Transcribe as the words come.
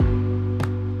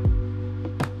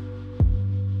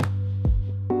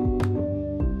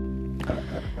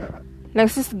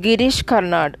Next is Girish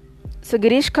Karnad. So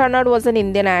Girish Karnad was an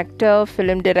Indian actor,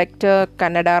 film director,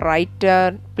 Kannada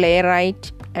writer,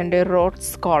 playwright, and a Rhodes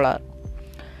Scholar.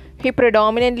 He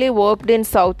predominantly worked in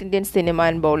South Indian cinema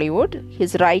and Bollywood.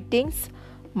 His writings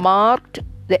marked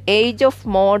the age of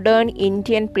modern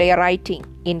Indian playwriting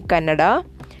in Kannada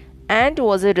and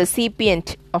was a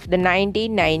recipient of the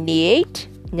 1998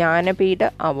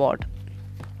 Jnanapida Award.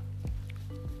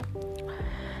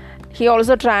 He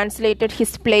also translated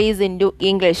his plays into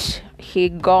English. He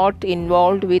got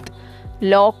involved with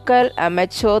local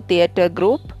amateur theatre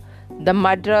group, the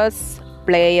Madras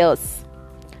Players.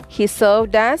 He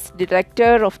served as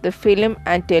director of the Film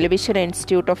and Television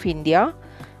Institute of India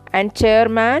and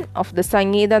chairman of the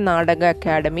Sangeeta Nadaga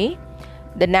Academy,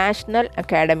 the National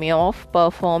Academy of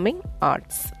Performing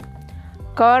Arts.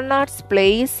 Karnad's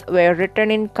plays were written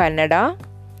in Kannada.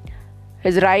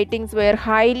 His writings were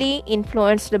highly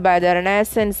influenced by the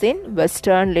Renaissance in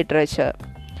Western literature.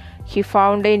 He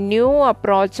found a new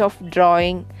approach of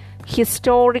drawing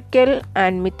historical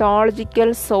and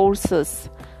mythological sources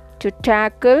to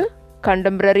tackle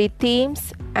contemporary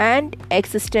themes and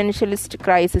existentialist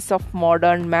crisis of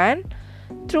modern man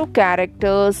through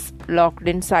characters locked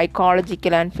in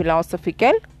psychological and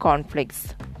philosophical conflicts.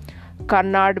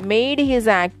 Karnad made his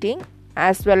acting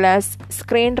as well as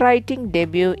screenwriting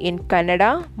debut in Kannada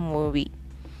movie.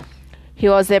 He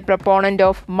was a proponent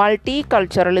of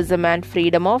multiculturalism and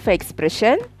freedom of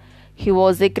expression. He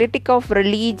was a critic of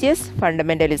religious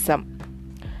fundamentalism.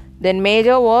 Then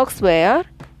major works were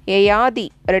Yayadi,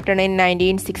 written in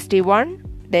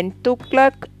 1961, then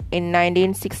Tughlaq in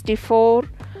 1964,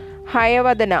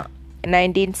 Hayavadana in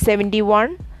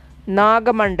 1971,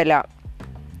 Nagamandala,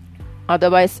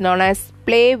 otherwise known as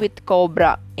Play with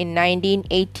Cobra, in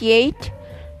 1988,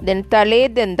 then Tale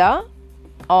Denda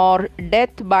or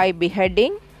Death by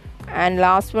Beheading, and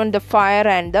last one, The Fire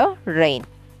and the Rain.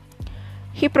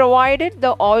 He provided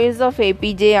the voice of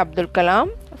APJ Abdul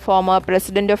Kalam, former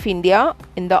President of India,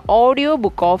 in the audio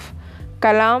book of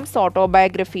Kalam's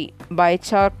autobiography by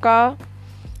Charkha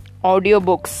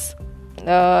Audiobooks,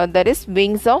 that is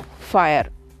Wings of Fire.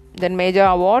 Then major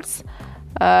awards,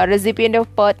 recipient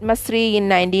of Padma Shri in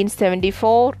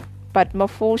 1974, Padma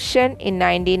Bhushan in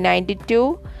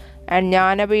 1992, and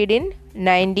Jnanapid in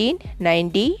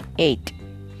 1998.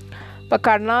 ഇപ്പോൾ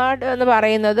കർണാട് എന്ന്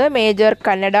പറയുന്നത് major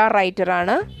Kannada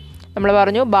റൈറ്ററാണ്. നമ്മൾ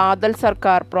പറഞ്ഞു Badal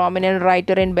Sarkar prominent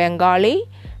writer in Bengali,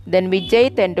 then Vijay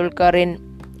Tendulkar in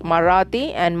Marathi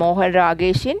and Mohan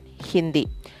Rakesh in Hindi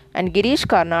and Girish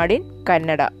Karnad in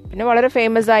Kannada. പിന്നെ വളരെ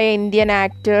famous ആയ Indian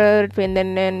actor,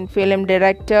 പിന്നെ film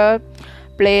director,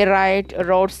 playwright,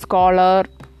 Rhodes scholar,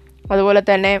 അതുപോലെ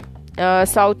തന്നെ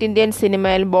സൗത്ത് ഇന്ത്യൻ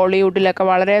സിനിമയിൽ ബോളിവുഡിലൊക്കെ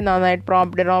വളരെ നന്നായിട്ട്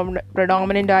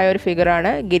പ്രിഡോമിനൻ്റ് ആയ ഒരു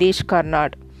ഫിഗറാണ് Girish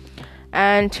Karnad.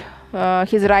 And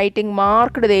his writing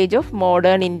marked the age of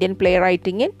modern Indian play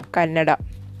writing in Kannada.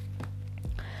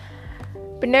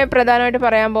 പിന്നെ പ്രധാനമായിട്ട്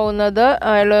പറയാൻ പോകുന്നത്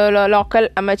ലോക്കൽ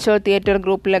അമച്വർ തിയേറ്റർ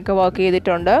ഗ്രൂപ്പിലൊക്കെ വർക്ക്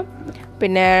ചെയ്തിട്ടുണ്ട്.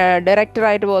 പിന്നെ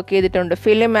ഡയറക്ടറായിട്ട് വർക്ക് ചെയ്തിട്ടുണ്ട്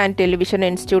film and television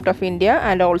institute of India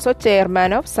and also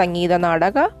chairman of Sangeet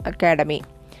Natak academy.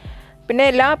 പിന്നെ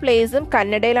എല്ലാ പ്ലേസും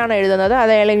കന്നഡയിലാണ് എഴുതുന്നത്.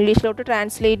 അത് അയാൾ ഇംഗ്ലീഷിലോട്ട്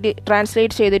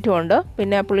ട്രാൻസ്ലേറ്റ് ചെയ്തിട്ടുമുണ്ട്.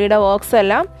 പിന്നെ പുള്ളിയുടെ വർക്ക്സ്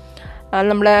എല്ലാം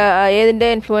നമ്മൾ ഏതിൻ്റെ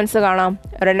ഇൻഫ്ലുവൻസ് കാണാം?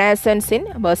 Renaissance in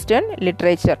western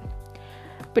literature.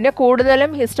 പിന്നെ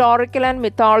കൂടുതലും ഹിസ്റ്റോറിക്കൽ ആൻഡ്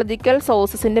മിത്തോളജിക്കൽ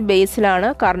സോഴ്സസിൻ്റെ ബേസിലാണ്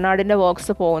കർണാടിൻ്റെ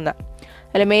വർക്ക്സ് പോകുന്നത്.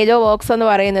 അതിൽ മേജർ വർക്ക്സ് എന്ന്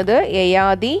പറയുന്നത്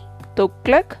Yayati,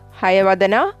 Tughlaq,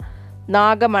 ഹയവദന,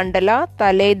 Nagamandala,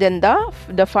 തലേദന്ത,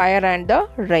 the fire and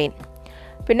the rain.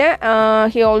 പിന്നെ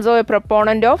he also A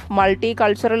പ്രൊപ്പോണൻ്റ് of multi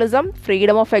culturalism,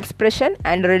 freedom of expression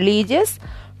and religious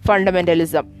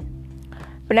fundamentalism.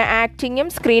 പിന്നെ ആക്ടിങ്ങും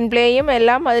സ്ക്രീൻ പ്ലേയും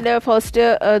എല്ലാം അതിൻ്റെ ഫസ്റ്റ്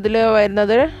ഇതിൽ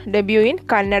വരുന്നത് ഡെബ്യൂ ഇൻ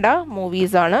കന്നഡ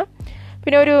മൂവീസാണ്.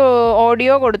 പിന്നെ ഒരു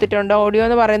ഓഡിയോ കൊടുത്തിട്ടുണ്ട്. ഓഡിയോ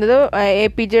എന്ന് പറയുന്നത്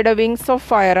APJയുടെ വിങ്സ് ഓഫ്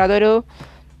ഫയർ, അതൊരു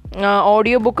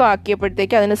ഓഡിയോ ബുക്ക്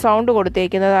ആക്കിയപ്പോഴത്തേക്ക് അതിന് സൗണ്ട്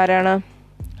കൊടുത്തേക്കുന്നത് ആരാണ്?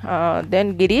 ദെൻ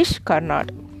ഗിരീഷ്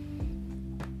കർണാട്.